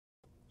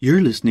You're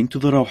listening to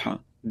the Rawha,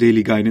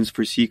 Daily Guidance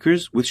for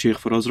Seekers with Shaykh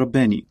Faraz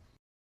Rabbani.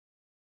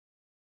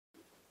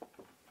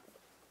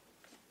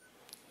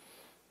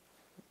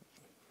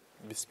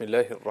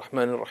 Bismillahir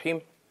Rahmanir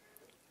Rahim.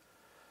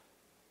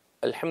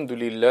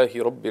 Alhamdulillahi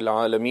Rabbil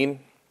Alameen.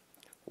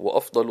 Wa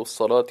afdalu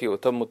salati wa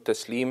tammu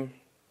taslim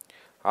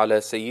ala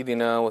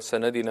Sayyidina wa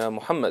Sanadina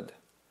Muhammad,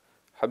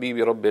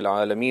 Habibi Rabbil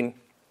Alameen,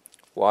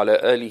 wa ala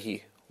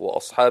alihi wa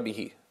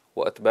ashabihi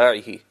wa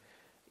atba'ihi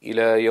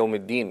ila yawm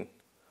ad-din.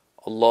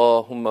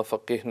 Allahumma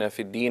faqihna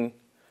fi ad-din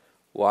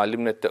wa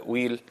alimna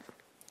at-ta'wil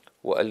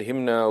wa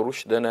alhimna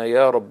rushdana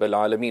ya Rabbil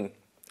Alameen.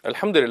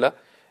 Alhamdulillah,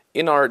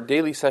 in our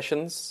daily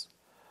sessions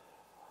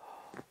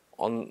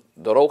on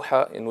the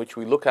Rawha, in which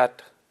we look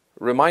at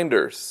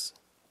reminders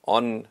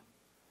on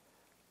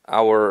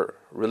our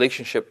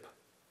relationship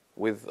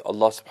with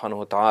Allah subhanahu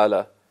wa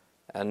ta'ala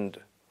and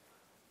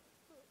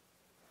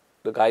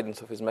the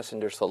guidance of His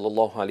Messenger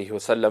sallallahu alaihi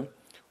wasallam,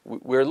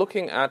 we're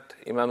looking at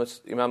Imam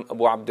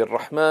Abu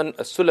Abdulrahman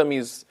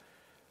al-Sulami's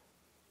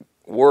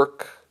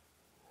work,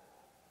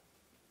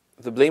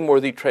 The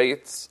Blameworthy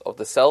Traits of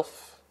the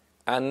Self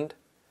and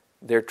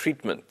Their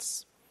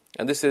Treatments.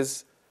 And this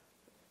has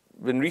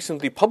been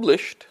recently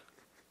published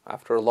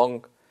after a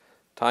long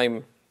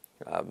time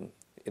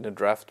in a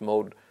draft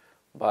mode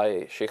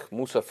by Sheikh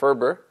Musa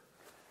Ferber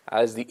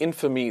as The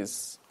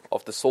Infamies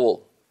of the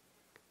Soul.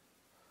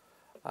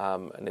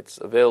 And it's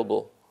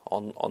available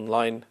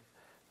online,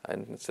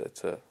 and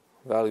it's a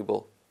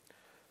valuable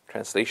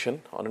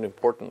translation on an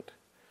important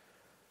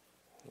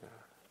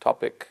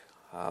topic.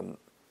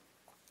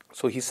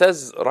 So he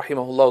says,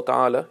 rahimahullah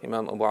ta'ala,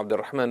 Imam Abu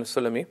Abdulrahman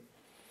al-Sulami,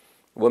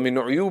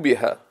 وَمِنْ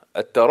عُيُوبِهَا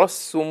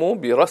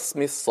الترسم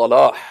برسم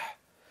الصلاح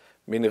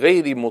من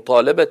غير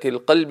مطالبة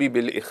القلب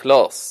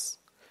بالإخلاص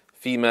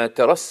فيما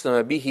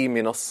ترسم به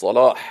من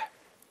الصلاح.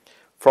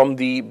 From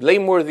the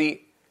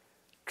blameworthy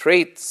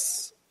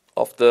traits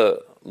of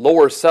the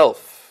lower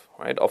self,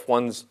 right, of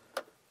one's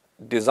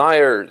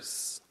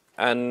desires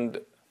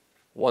and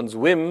one's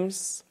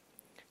whims,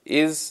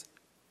 is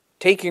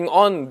taking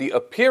on the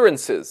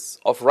appearances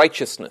of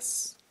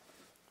righteousness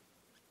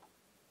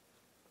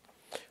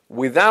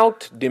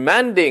without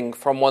demanding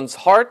from one's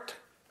heart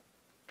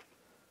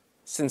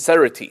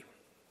sincerity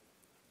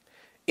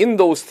in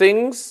those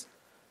things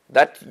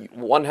that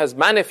one has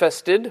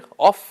manifested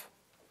of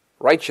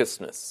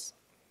righteousness.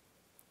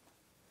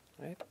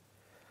 Right?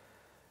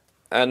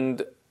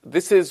 And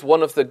this is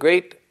one of the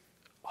great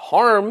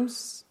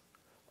harms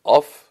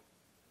of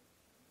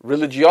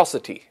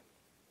religiosity,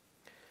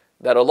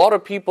 that a lot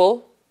of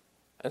people,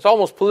 it's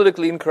almost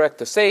politically incorrect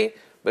to say,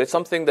 but it's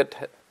something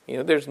that,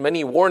 there's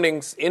many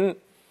warnings in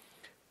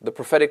the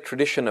prophetic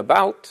tradition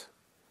about,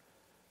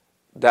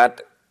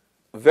 that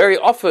very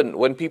often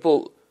when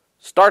people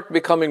start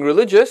becoming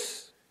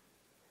religious,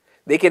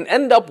 they can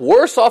end up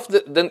worse off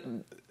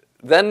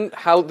than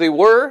how they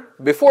were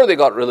before they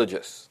got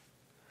religious.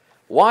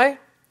 Why?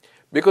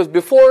 Because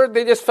before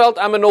they just felt,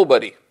 I'm a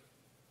nobody.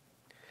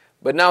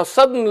 But now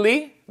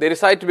suddenly they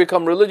decide to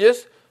become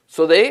religious,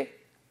 so they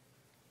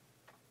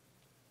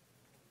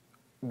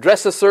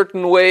dress a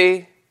certain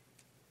way,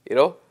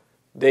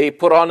 they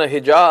put on a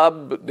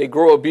hijab, they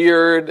grow a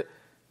beard,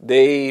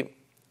 they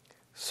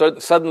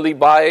suddenly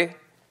buy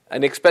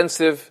an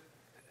expensive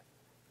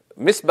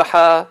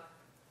misbaha,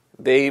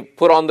 they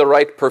put on the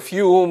right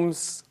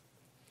perfumes,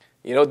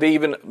 they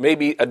even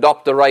maybe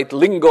adopt the right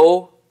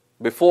lingo.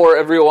 Before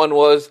everyone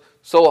was,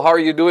 so how are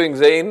you doing,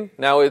 Zain?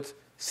 Now it's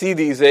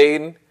Sidi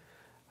Zain.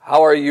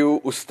 How are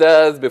you,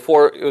 Ustad?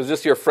 Before it was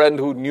just your friend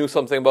who knew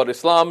something about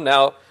Islam.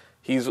 Now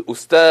he's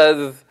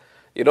Ustad.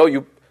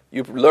 You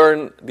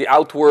learn the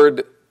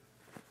outward,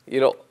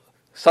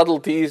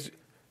 subtleties.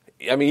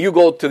 I mean, you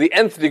go to the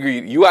nth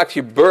degree. You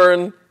actually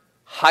burn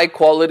high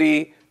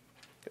quality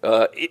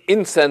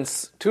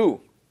incense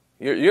too.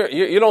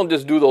 You don't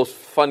just do those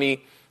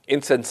funny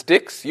incense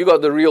sticks. You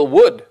got the real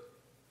wood.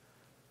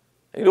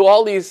 You do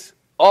all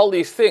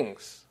these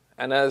things.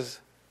 And as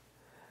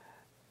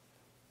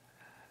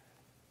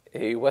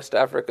a West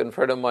African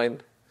friend of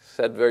mine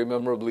said very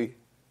memorably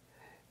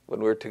when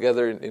we were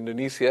together in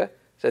Indonesia,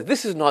 says,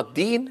 this is not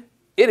deen,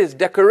 it is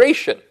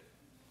decoration.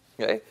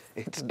 Okay?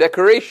 It's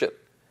decoration.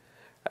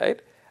 Right?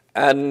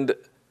 And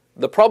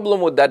the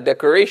problem with that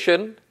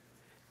decoration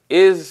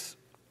is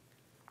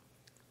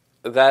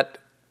that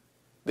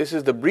this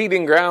is the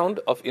breeding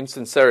ground of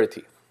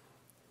insincerity.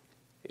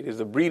 It is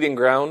the breeding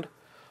ground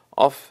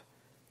of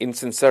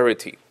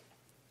insincerity.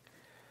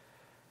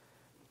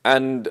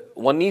 And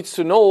one needs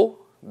to know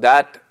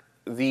that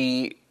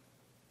the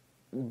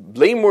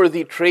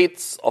blameworthy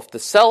traits of the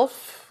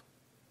self,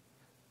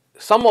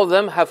 some of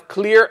them have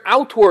clear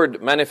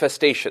outward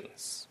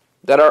manifestations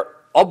that are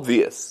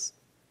obvious.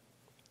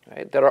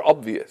 Right? That are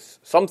obvious.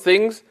 Some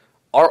things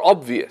are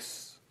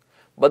obvious,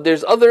 but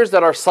there's others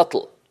that are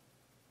subtle.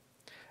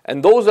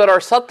 And those that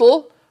are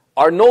subtle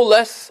are no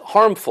less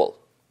harmful.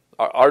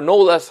 Are no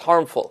less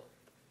harmful.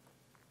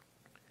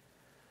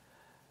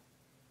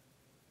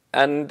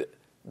 And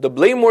the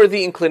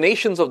blameworthy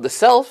inclinations of the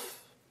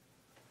self,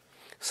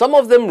 some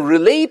of them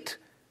relate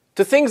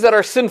to things that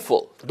are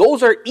sinful.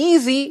 Those are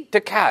easy to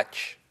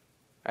catch.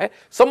 Right?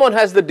 Someone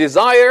has the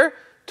desire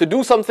to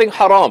do something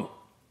haram.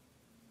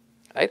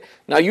 Right?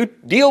 Now you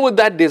deal with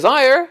that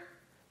desire,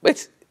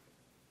 but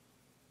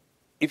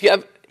if you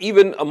have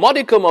even a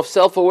modicum of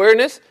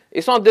self-awareness,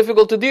 it's not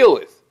difficult to deal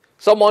with.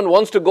 Someone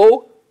wants to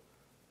go,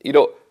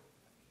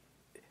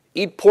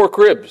 eat pork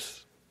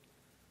ribs.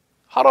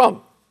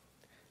 Haram.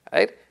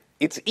 Right?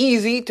 It's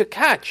easy to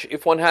catch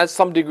if one has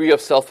some degree of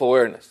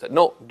self-awareness. That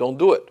no, don't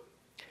do it.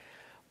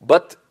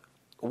 But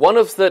one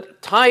of the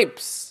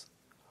types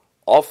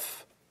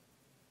of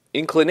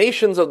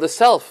inclinations of the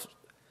self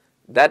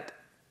that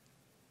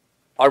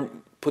are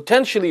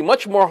potentially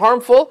much more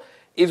harmful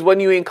is when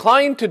you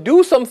incline to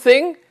do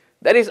something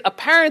that is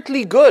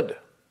apparently good.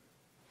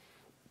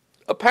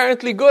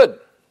 Apparently good.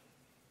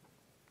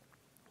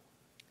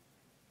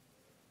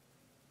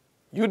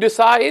 You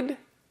decide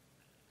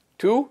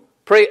to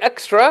pray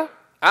extra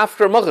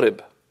after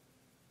Maghrib.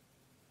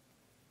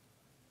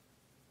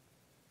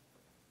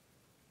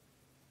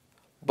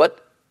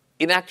 But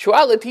in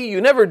actuality, you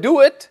never do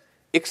it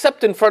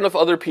except in front of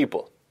other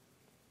people.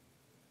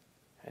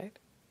 Right?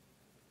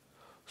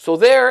 So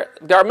there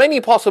are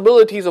many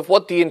possibilities of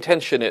what the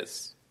intention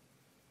is.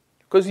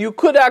 Because you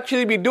could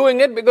actually be doing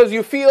it because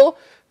you feel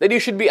that you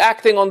should be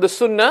acting on the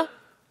sunnah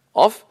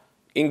of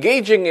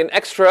engaging in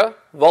extra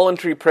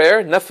voluntary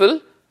prayer,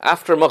 nafil,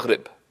 after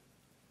Maghrib.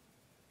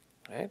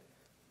 Right?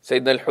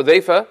 Sayyidina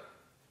al-Hudhayfa,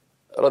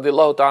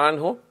 radiallahu ta'ala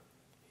anhu,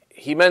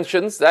 he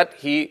mentions that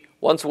he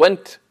once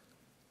went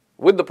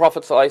with the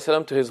Prophet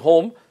ﷺ to his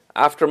home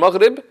after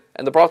Maghrib,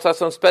 and the Prophet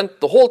ﷺ spent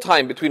the whole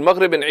time between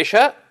Maghrib and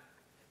Isha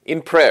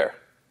in prayer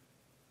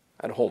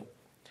at home.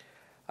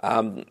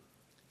 And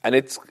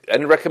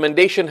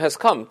recommendation has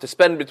come to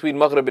spend between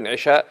Maghrib and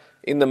Isha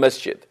in the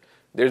masjid.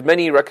 There's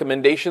many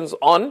recommendations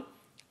on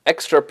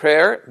extra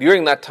prayer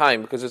during that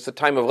time because it's a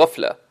time of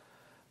ghafla.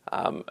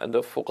 And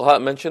the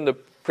fuqaha mentioned the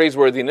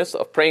praiseworthiness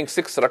of praying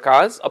 6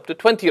 rak'ahs up to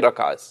 20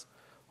 rak'ahs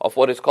of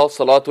what is called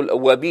Salatul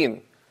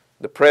Awwabin,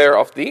 the prayer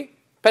of the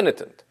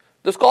penitent.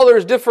 The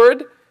scholars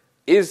differed,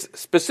 is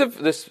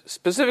specifically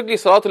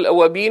Salatul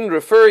Awwabin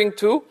referring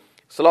to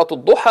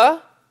Salatul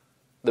Duha,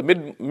 the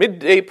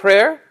midday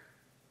prayer,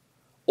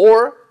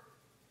 or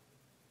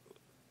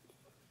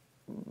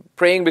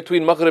praying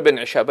between Maghrib and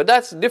Isha. But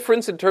that's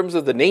difference in terms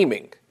of the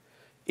naming.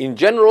 In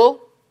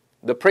general,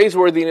 the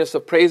praiseworthiness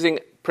of praying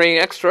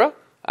extra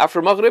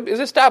after Maghrib is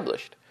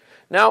established.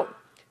 Now,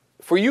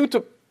 for you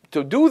to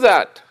do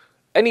that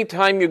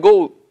anytime you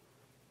go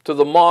to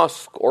the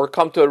mosque or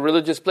come to a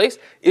religious place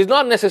is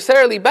not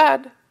necessarily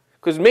bad,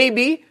 because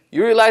maybe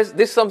you realize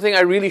this is something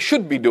I really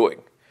should be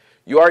doing.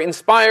 You are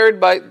inspired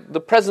by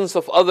the presence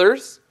of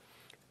others.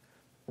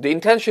 The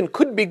intention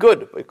could be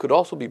good, but it could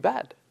also be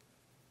bad.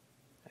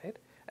 Right?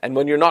 And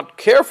when you're not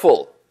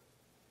careful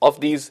of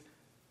these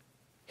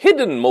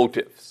hidden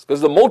motives,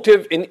 because the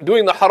motive in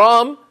doing the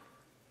haram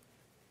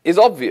is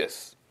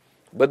obvious,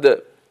 but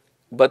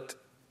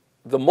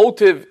the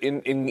motive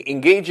in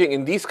engaging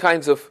in these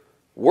kinds of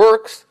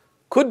works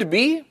could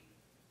be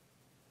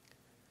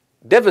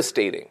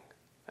devastating.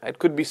 It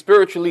could be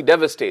spiritually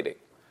devastating.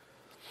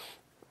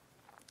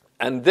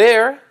 And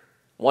there,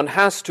 one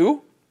has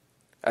to,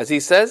 as he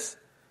says,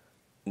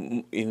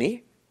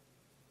 مِنْ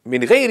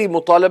غَيْرِ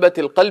مُطَالَبَةِ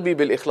الْقَلْبِ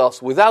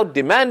بِالْإِخْلَاصِ, without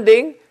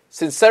demanding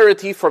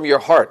sincerity from your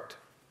heart.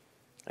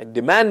 And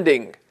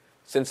demanding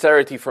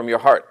sincerity from your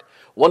heart.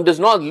 One does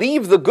not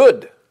leave the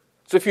good.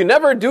 So if you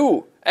never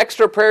do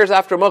extra prayers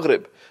after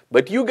Maghrib,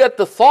 but you get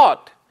the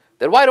thought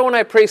that why don't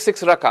I pray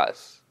 6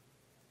 rak'ahs?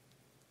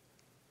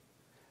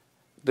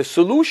 The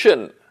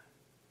solution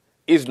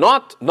is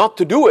not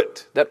to do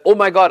it. That, oh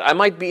my God, I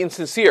might be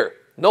insincere.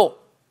 No.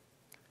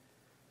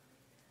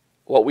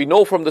 What we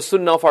know from the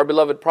sunnah of our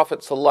beloved Prophet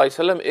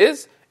ﷺ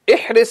is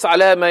احرص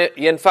على ما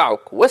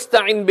ينفعك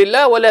واستعن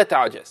بالله ولا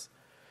تعجز.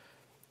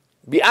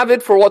 Be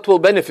avid for what will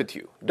benefit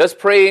you. Does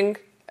praying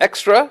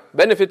extra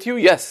benefit you?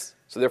 Yes.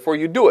 So therefore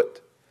you do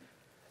it.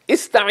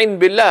 Ista'in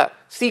billah.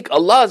 Seek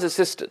Allah's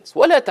assistance.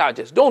 ولا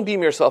تعجز. Don't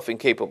deem yourself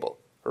incapable.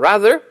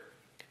 Rather,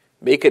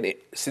 make a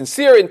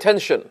sincere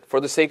intention for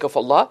the sake of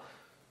Allah.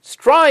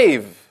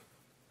 Strive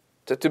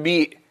to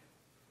be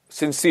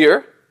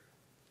sincere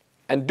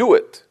and do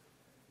it.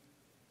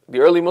 The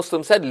early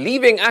Muslims said,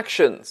 leaving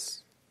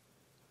actions.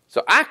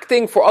 So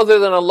acting for other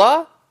than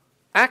Allah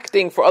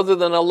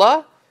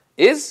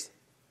is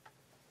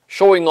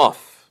showing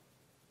off.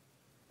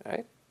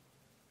 Right?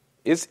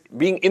 Is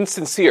being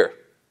insincere.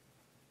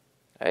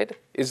 Right?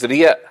 Is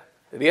riya.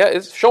 Riya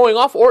is showing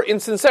off or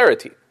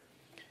insincerity.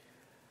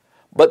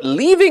 But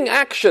leaving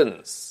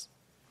actions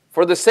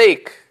for the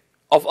sake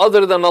of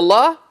other than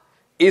Allah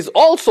is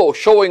also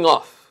showing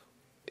off,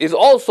 is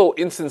also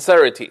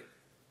insincerity.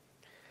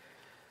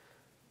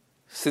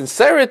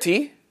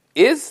 Sincerity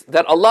is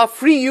that Allah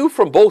free you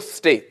from both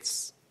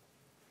states.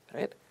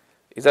 Right?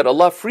 Is that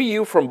Allah free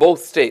you from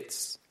both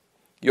states.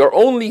 You're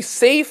only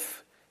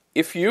safe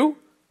if you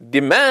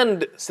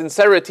demand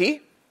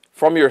sincerity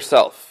from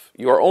yourself.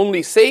 You are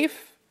only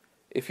safe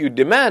if you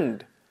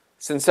demand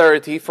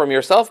sincerity from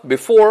yourself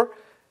before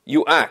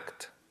you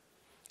act.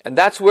 And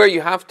that's where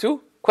you have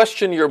to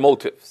question your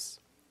motives.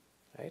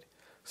 Right?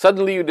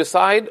 Suddenly you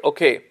decide,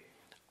 okay,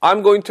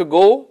 I'm going to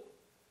go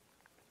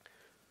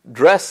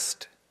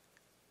dressed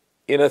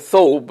in a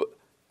thobe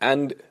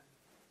and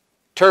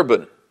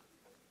turban.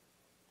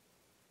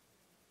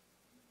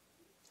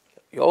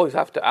 You always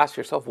have to ask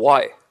yourself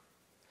why.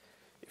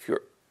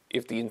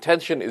 If the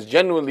intention is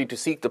genuinely to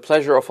seek the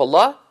pleasure of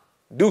Allah,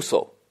 do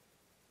so.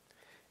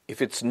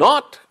 If it's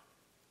not,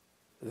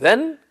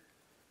 then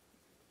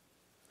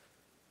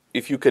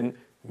if you can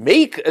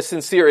make a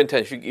sincere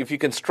intention, if you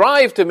can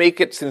strive to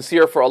make it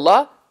sincere for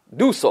Allah,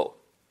 do so.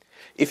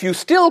 If you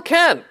still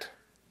can't,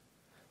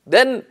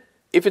 then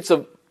if it's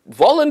a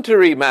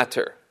voluntary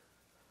matter,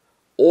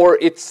 or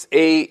it's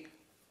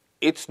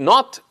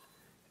not,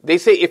 they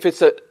say if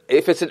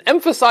it's an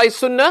emphasized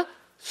sunnah,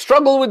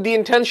 struggle with the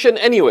intention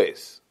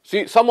anyways.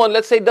 So someone,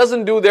 let's say,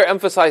 doesn't do their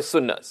emphasized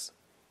sunnahs.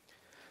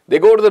 They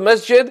go to the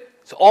masjid,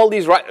 it's all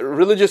these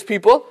religious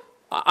people,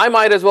 I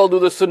might as well do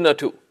the sunnah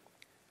too.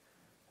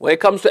 When it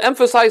comes to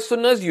emphasized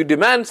sunnahs, you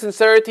demand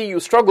sincerity, you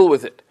struggle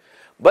with it.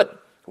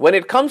 But when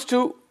it comes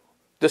to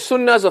the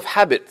sunnahs of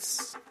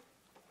habits,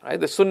 right,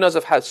 the sunnahs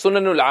of habits,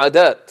 sunanul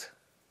adat,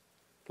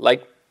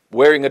 like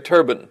wearing a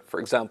turban, for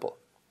example,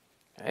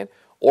 right,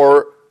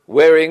 or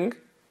wearing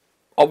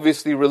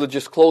obviously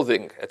religious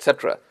clothing,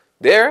 etc.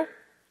 There,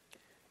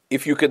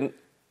 if you can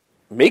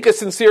make a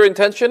sincere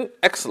intention,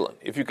 excellent.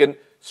 If you can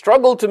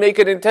struggle to make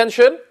an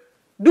intention,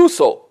 do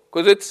so,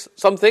 because it's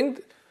something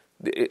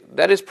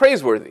that is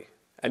praiseworthy.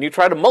 And you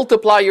try to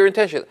multiply your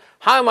intention.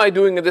 How am I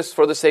doing this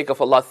for the sake of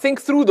Allah? Think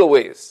through the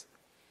ways.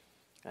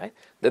 Right?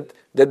 That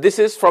this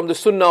is from the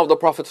sunnah of the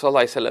Prophet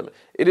ﷺ.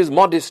 It is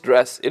modest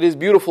dress. It is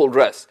beautiful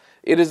dress.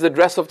 It is the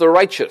dress of the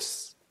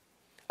righteous.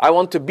 I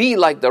want to be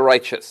like the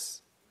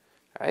righteous.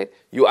 Right?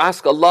 You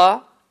ask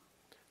Allah,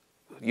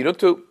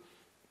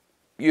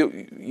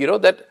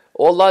 that,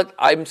 oh Allah,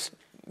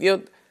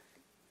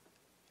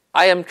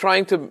 I am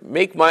trying to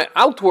make my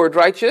outward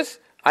righteous.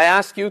 I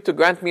ask you to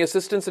grant me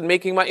assistance in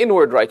making my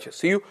inward righteous.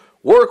 So you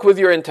work with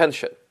your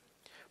intention.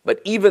 But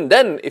even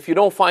then, if you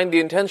don't find the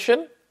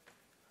intention,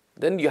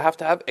 then you have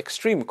to have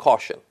extreme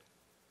caution.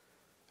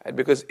 Right?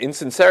 Because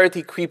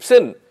insincerity creeps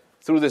in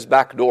through this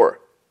back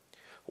door.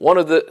 One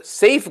of the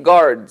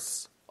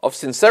safeguards of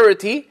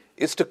sincerity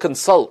is to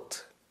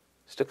consult.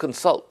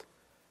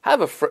 Have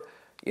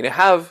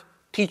have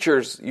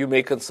teachers you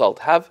may consult.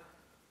 Have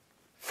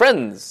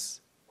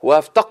friends who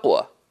have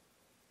taqwa.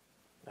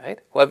 Right?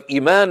 Who have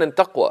iman and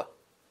taqwa.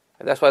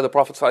 And that's why the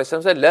Prophet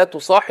ﷺ said, لا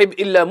تصاحب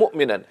إلا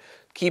مؤمنا.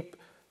 Keep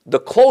the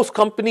close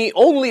company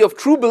only of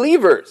true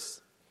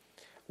believers.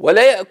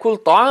 ولا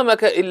يأكل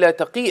طعامك إلا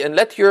تقي. And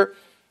let your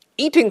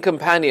eating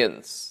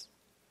companions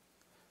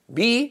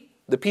be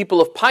the people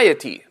of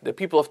piety, the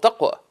people of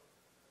taqwa.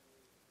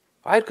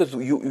 Right? Because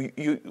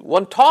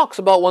one talks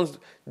about one's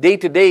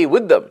day-to-day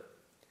with them.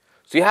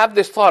 So you have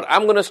this thought,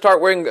 I'm going to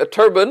start wearing a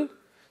turban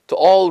to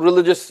all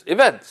religious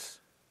events.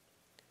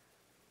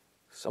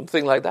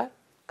 Something like that.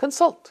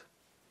 Consult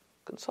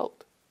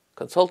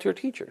your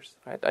teachers.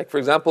 Right? Like for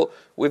example,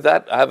 with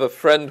that, I have a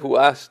friend who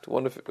asked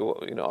one of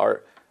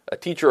a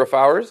teacher of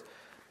ours.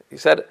 He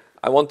said,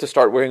 "I want to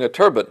start wearing a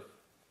turban."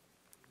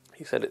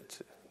 He said,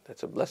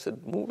 "That's a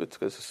blessed move. It's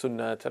because of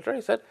sunnah, etc."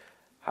 He said,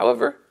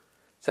 "However,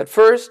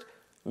 first,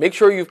 make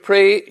sure you've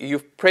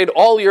prayed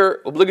all your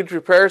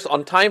obligatory prayers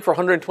on time for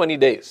 120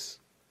 days,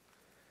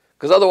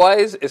 because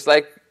otherwise, it's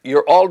like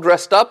you're all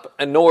dressed up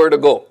and nowhere to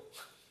go."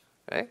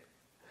 Right?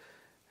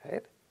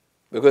 Right?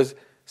 Because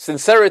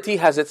sincerity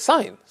has its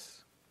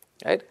signs.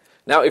 Right?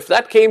 Now, if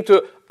that came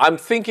to, I'm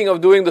thinking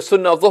of doing the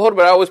sunnah of dhuhr,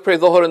 but I always pray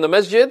dhuhr in the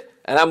masjid,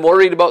 and I'm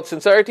worried about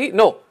sincerity,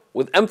 no.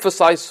 With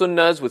emphasized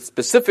sunnahs, with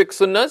specific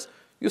sunnahs,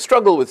 you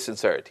struggle with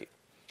sincerity.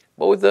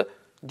 But with the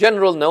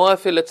general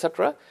nawafil,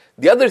 etc.,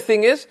 the other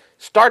thing is,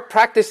 start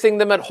practicing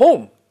them at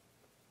home.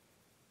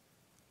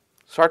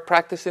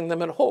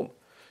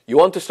 You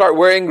want to start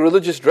wearing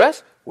religious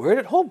dress? Wear it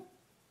at home.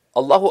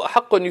 Allahu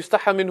ahaqqun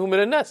yustaha minhu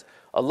min nas.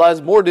 Allah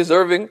is more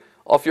deserving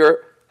of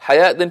your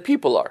hayat than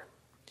people are.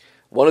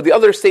 One of the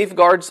other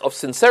safeguards of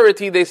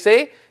sincerity, they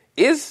say,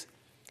 is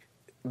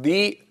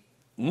the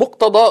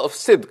muqtada of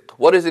sidq,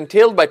 what is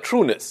entailed by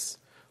trueness,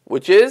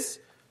 which is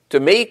to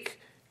make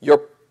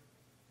your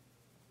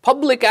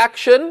public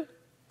action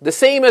the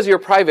same as your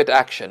private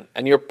action,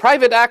 and your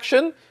private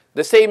action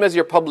the same as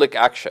your public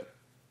action.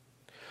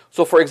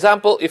 So for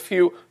example, if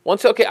you want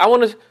to say, okay, I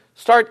want to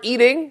start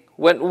eating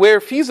where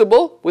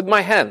feasible with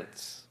my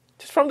hands.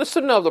 Just from the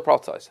sunnah of the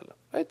Prophet ﷺ,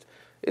 right?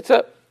 It's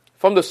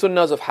from the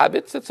sunnahs of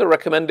habits, it's a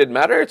recommended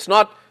matter. It's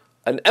not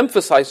an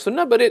emphasized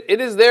sunnah, but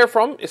it is there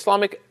from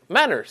Islamic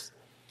manners.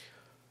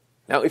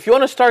 Now, if you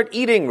want to start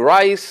eating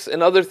rice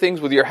and other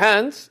things with your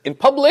hands in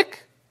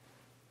public,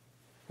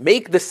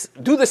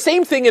 do the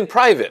same thing in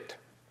private.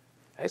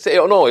 I say,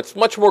 oh no, it's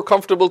much more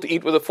comfortable to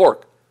eat with a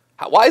fork.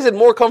 Why is it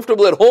more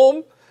comfortable at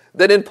home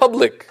than in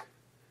public?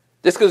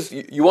 Just because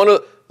you want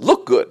to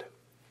look good.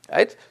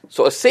 Right?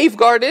 So a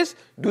safeguard is,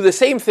 do the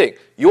same thing.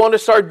 You want to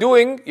start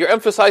doing your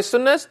emphasized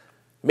sunnahs,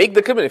 make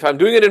the commitment. If I'm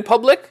doing it in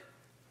public,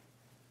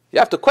 You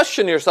have to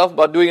question yourself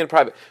about doing it in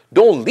private.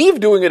 Don't leave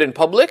doing it in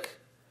public,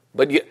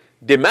 but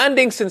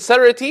demanding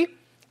sincerity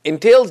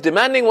entails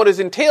demanding what is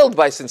entailed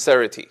by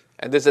sincerity.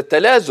 And there's a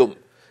talazum.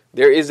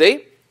 There's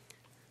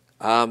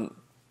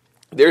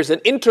an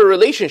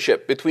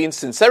interrelationship between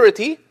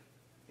sincerity,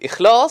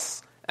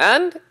 ikhlas,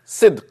 and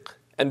sidq,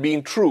 and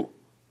being true.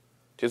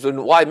 Which is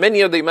why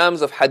many of the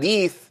Imams of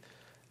Hadith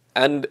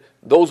and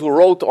those who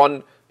wrote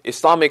on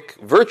Islamic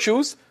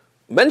virtues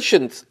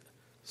mentioned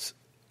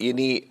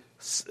sidq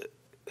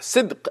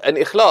and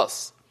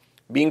ikhlas,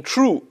 being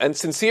true and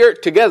sincere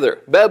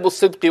together. Babu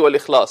sidqi wal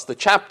ikhlas, the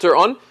chapter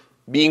on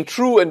being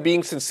true and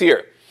being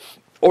sincere.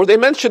 Or they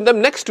mention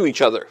them next to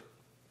each other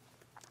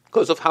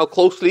because of how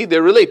closely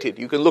they're related.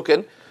 You can look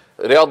in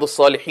Riyadh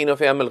al-Salihin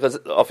of Imam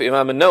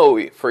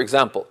al-Nawawi, for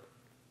example.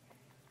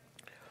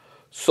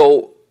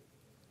 So,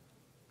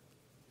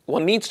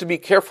 one needs to be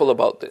careful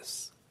about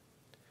this.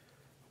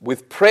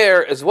 With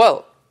prayer as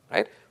well,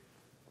 right?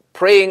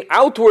 Praying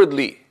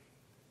outwardly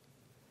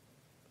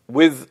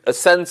with a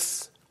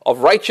sense of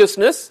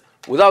righteousness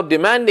without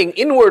demanding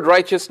inward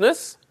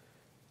righteousness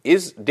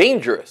is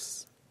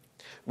dangerous.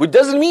 Which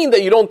doesn't mean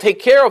that you don't take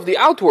care of the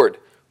outward,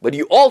 but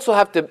you also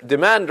have to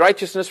demand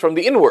righteousness from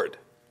the inward.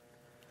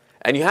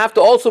 And you have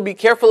to also be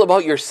careful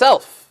about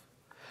yourself.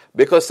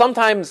 Because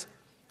sometimes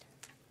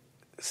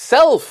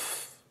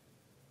self,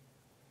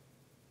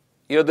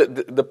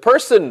 the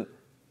person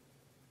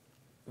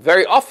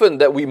very often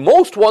that we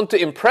most want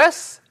to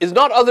impress is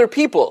not other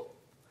people.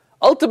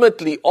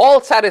 Ultimately,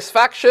 all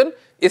satisfaction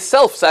is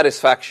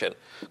self-satisfaction.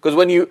 Because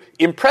when you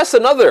impress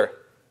another,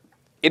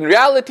 in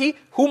reality,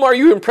 whom are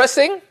you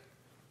impressing?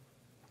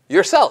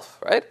 Yourself,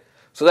 right?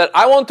 So that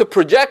I want to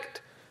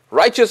project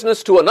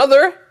righteousness to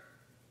another,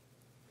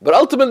 but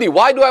ultimately,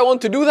 why do I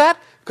want to do that?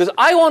 Because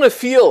I want to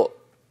feel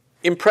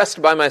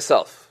impressed by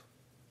myself.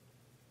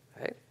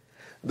 Right?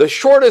 The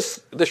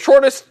shortest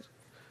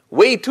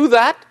way to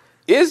that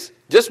is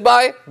just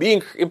by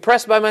being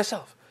impressed by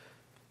myself.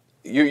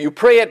 You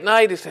pray at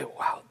night, you say,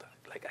 wow,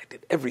 like I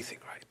did everything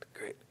right.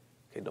 Great.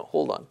 Okay, no,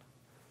 hold on.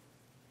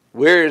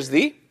 Where is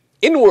the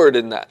inward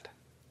in that?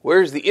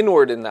 Where is the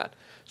inward in that?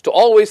 So to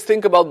always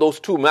think about those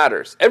two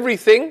matters.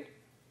 Everything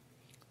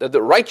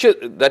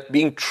that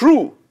being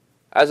true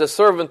as a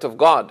servant of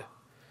God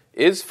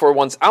is for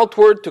one's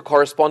outward to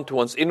correspond to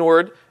one's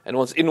inward, and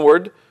one's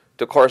inward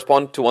to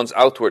correspond to one's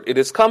outward. It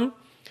has come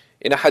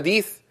in a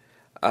hadith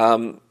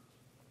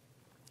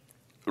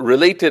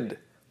related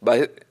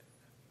by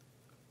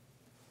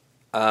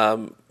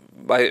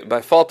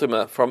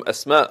Fatima from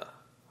Asma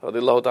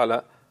radiallahu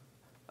ta'ala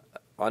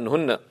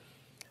anhunna,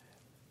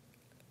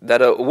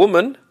 that a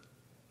woman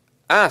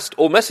asked,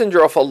 O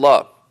Messenger of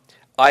Allah,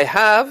 I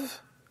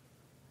have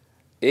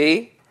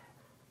a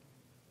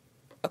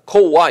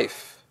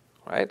co-wife,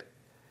 right?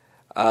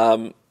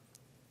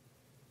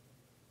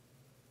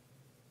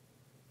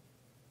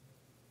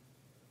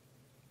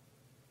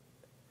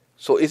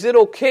 So is it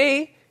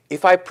okay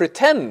if I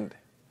pretend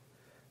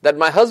that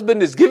my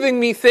husband is giving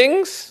me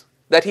things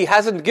that he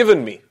hasn't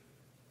given me?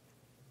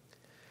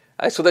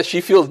 Right? So that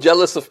she feels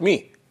jealous of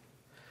me.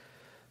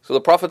 So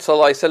the Prophet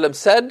ﷺ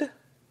said,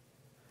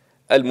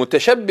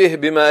 Al-mutashabbih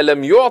bima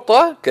lam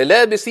yu'ta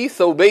kalabisi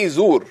thawbay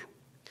zur.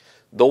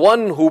 The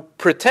one who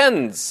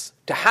pretends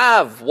to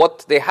have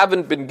what they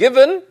haven't been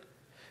given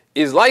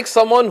is like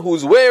someone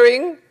who's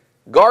wearing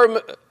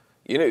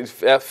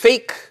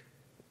fake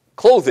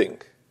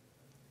clothing.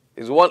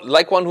 Is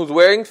like one who's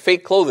wearing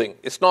fake clothing.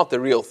 It's not the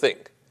real thing.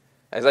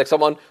 It's like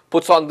someone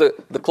puts on the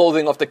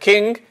clothing of the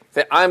king,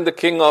 say, I'm the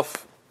king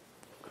of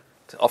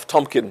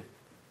Tompkin.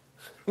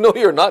 No,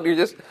 you're not. You're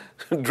just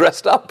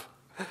dressed up,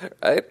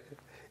 right?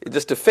 It's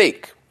just a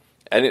fake.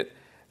 And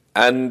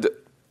Imam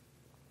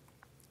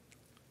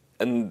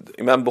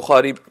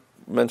Bukhari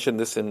mentioned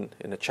this in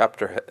a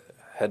chapter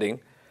heading,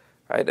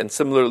 right? And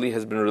similarly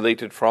has been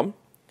related from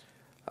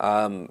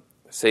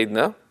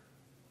Sayyidina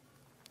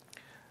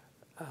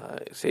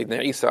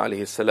Isa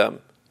alayhi salam.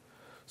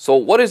 So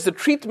what is the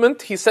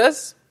treatment? He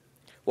says,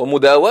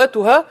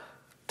 وَمُدَاوَاتُهَا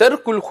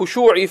تَرْكُ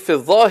الْخُشُوعِ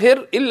فِي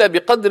الظَّاهِرِ إِلَّا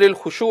بِقَدْرِ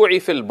الْخُشُوعِ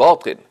فِي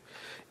الْبَاطِنِ,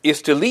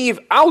 is to leave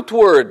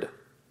outward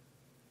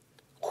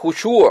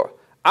khushu',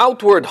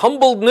 outward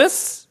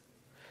humbledness,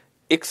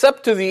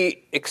 except to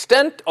the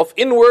extent of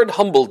inward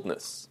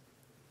humbledness.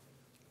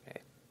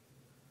 Okay.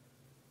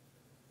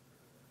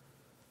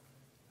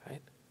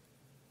 Right?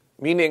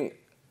 Meaning,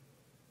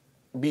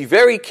 be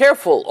very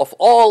careful of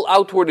all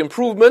outward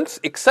improvements,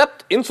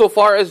 except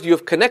insofar as you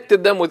have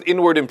connected them with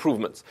inward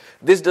improvements.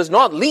 This does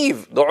not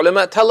leave, the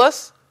ulama tell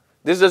us,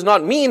 this does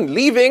not mean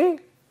leaving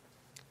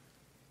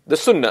the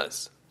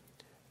sunnahs.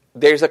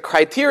 There's a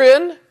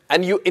criterion,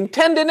 and you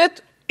intend in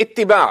it,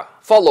 ittiba',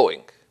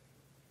 following.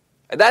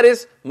 And that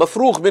is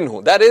mafruq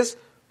minhu. That is,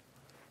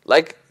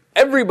 like,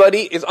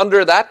 everybody is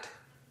under that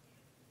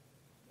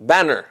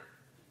banner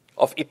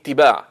of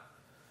ittiba'.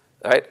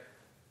 Right?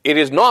 It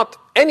is not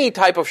any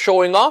type of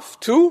showing off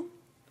to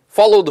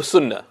follow the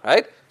sunnah,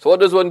 right? So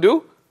what does one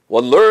do?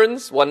 One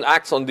learns, one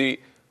acts on the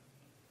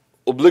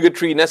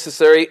obligatory,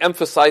 necessary,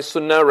 emphasized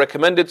sunnah,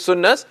 recommended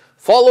sunnahs,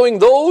 following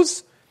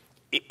those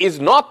is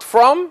not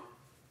from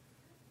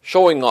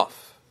showing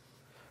off.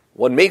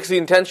 One makes the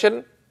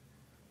intention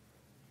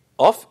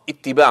of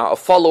ittiba', of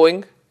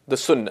following the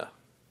sunnah,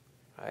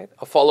 right?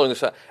 Of following the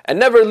sunnah, and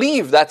never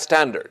leave that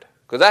standard,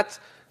 because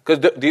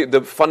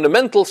the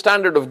fundamental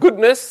standard of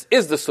goodness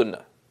is the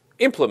sunnah.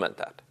 Implement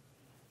that.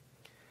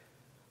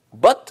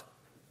 But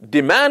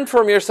demand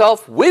from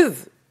yourself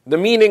with the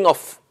meaning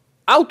of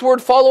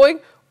outward following,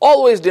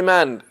 always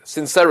demand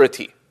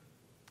sincerity,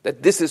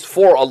 that this is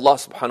for Allah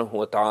subhanahu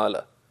wa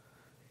ta'ala.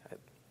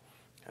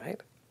 Right?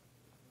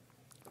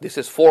 This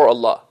is for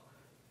Allah.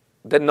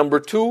 Then number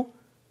 2,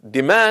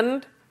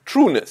 demand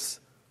trueness.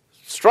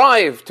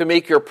 Strive to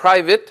make your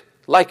private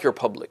like your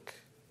public,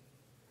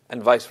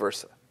 and vice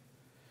versa.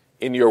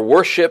 In your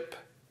worship,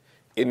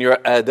 in your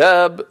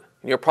adab,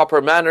 in your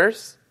proper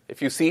manners.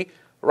 If you see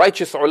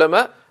righteous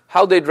ulama,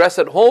 how they dress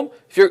at home,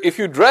 if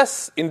you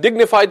dress in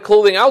dignified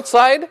clothing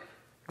outside,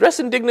 dress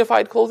in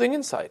dignified clothing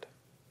inside.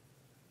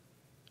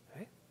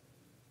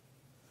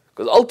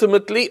 Because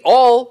ultimately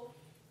all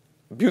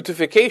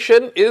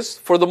beautification is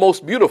for the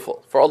most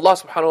beautiful, for Allah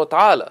subhanahu wa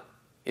ta'ala.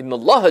 Inna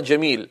Allah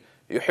jameel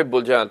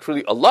yuhibbul jamal.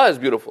 Truly Allah is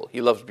beautiful,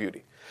 He loves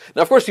beauty.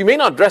 Now of course you may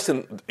not dress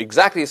in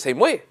exactly the same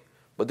way,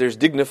 but there's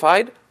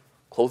dignified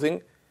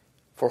clothing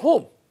for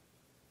home.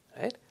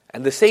 Right?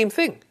 And the same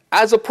thing,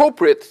 as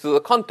appropriate to the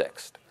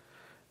context.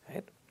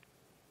 Right?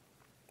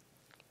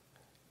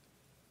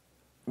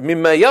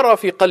 مما يرى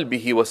في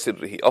قلبه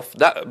وسره, of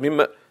that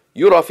مما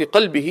يرى في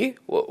قلبه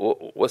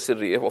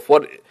وسره, of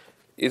what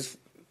is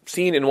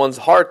seen in one's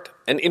heart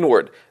and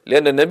inward.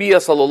 لأن النبي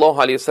صلى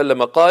الله عليه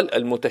وسلم قال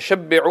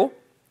المتشبع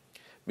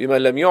بما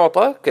لم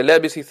يعطى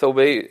كلابس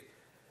ثوبي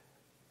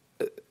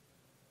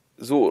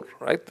زور.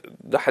 Right?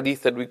 The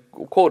hadith that we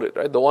quoted,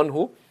 right? The one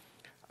who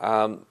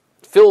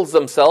fills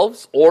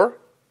themselves or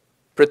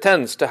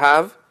pretends to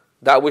have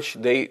that which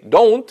they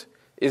don't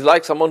is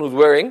like someone who's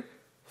wearing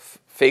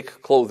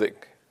fake clothing.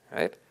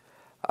 Right?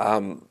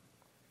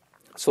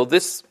 So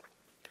this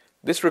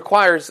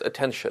requires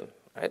attention.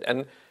 Right?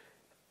 And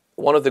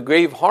one of the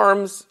grave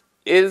harms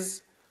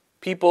is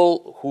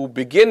people who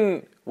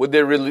begin with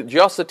their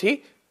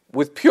religiosity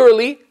with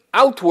purely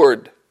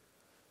outward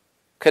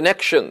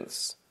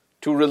connections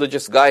to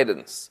religious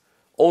guidance,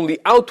 only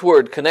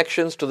outward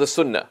connections to the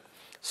sunnah.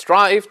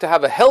 Strive to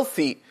have a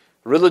healthy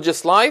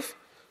religious life,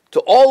 to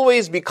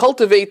always be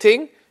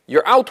cultivating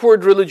your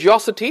outward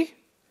religiosity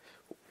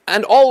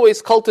and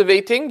always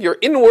cultivating your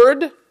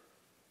inward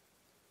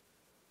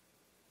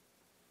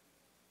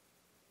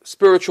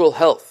spiritual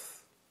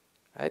health,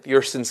 right?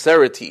 Your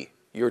sincerity,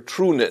 your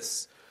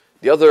trueness,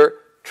 the other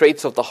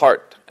traits of the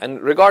heart.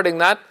 And regarding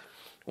that,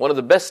 one of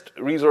the best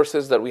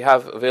resources that we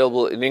have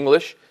available in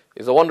English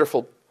is a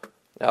wonderful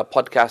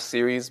podcast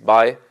series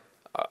by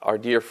our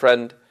dear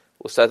friend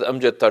Ustad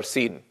Amjad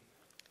Tarsin,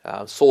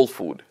 Soul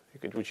Food,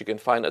 which you can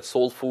find at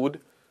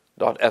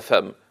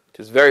soulfood.fm. It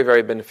is very,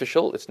 very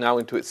beneficial. It's now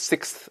into its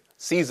 6th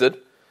season,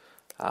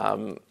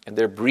 and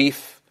they're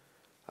brief,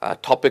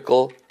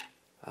 topical,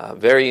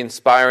 very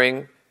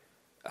inspiring,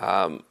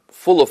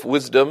 full of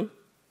wisdom,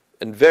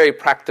 and very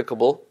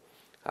practicable.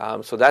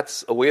 So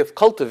that's a way of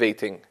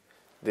cultivating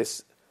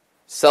this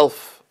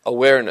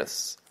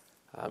self-awareness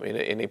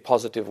in a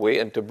positive way,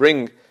 and to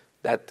bring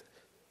that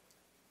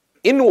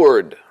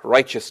inward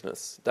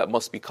righteousness that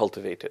must be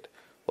cultivated.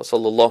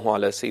 وصلى الله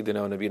على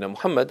سيدنا ونبينا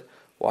محمد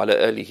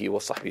وعلى آله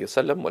وصحبه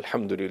وسلم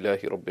والحمد لله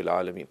رب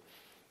العالمين.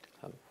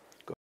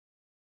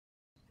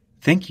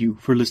 Thank you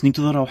for listening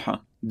to the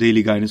Rawha,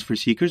 Daily Guidance for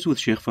Seekers with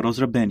Shaykh Faraz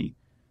Rabbani.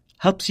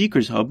 Help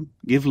Seekers Hub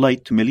give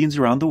light to millions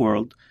around the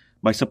world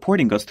by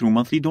supporting us through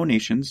monthly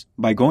donations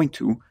by going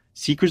to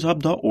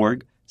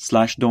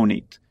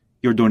seekershub.org/donate.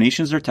 Your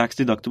donations are tax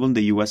deductible in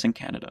the US and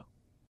Canada.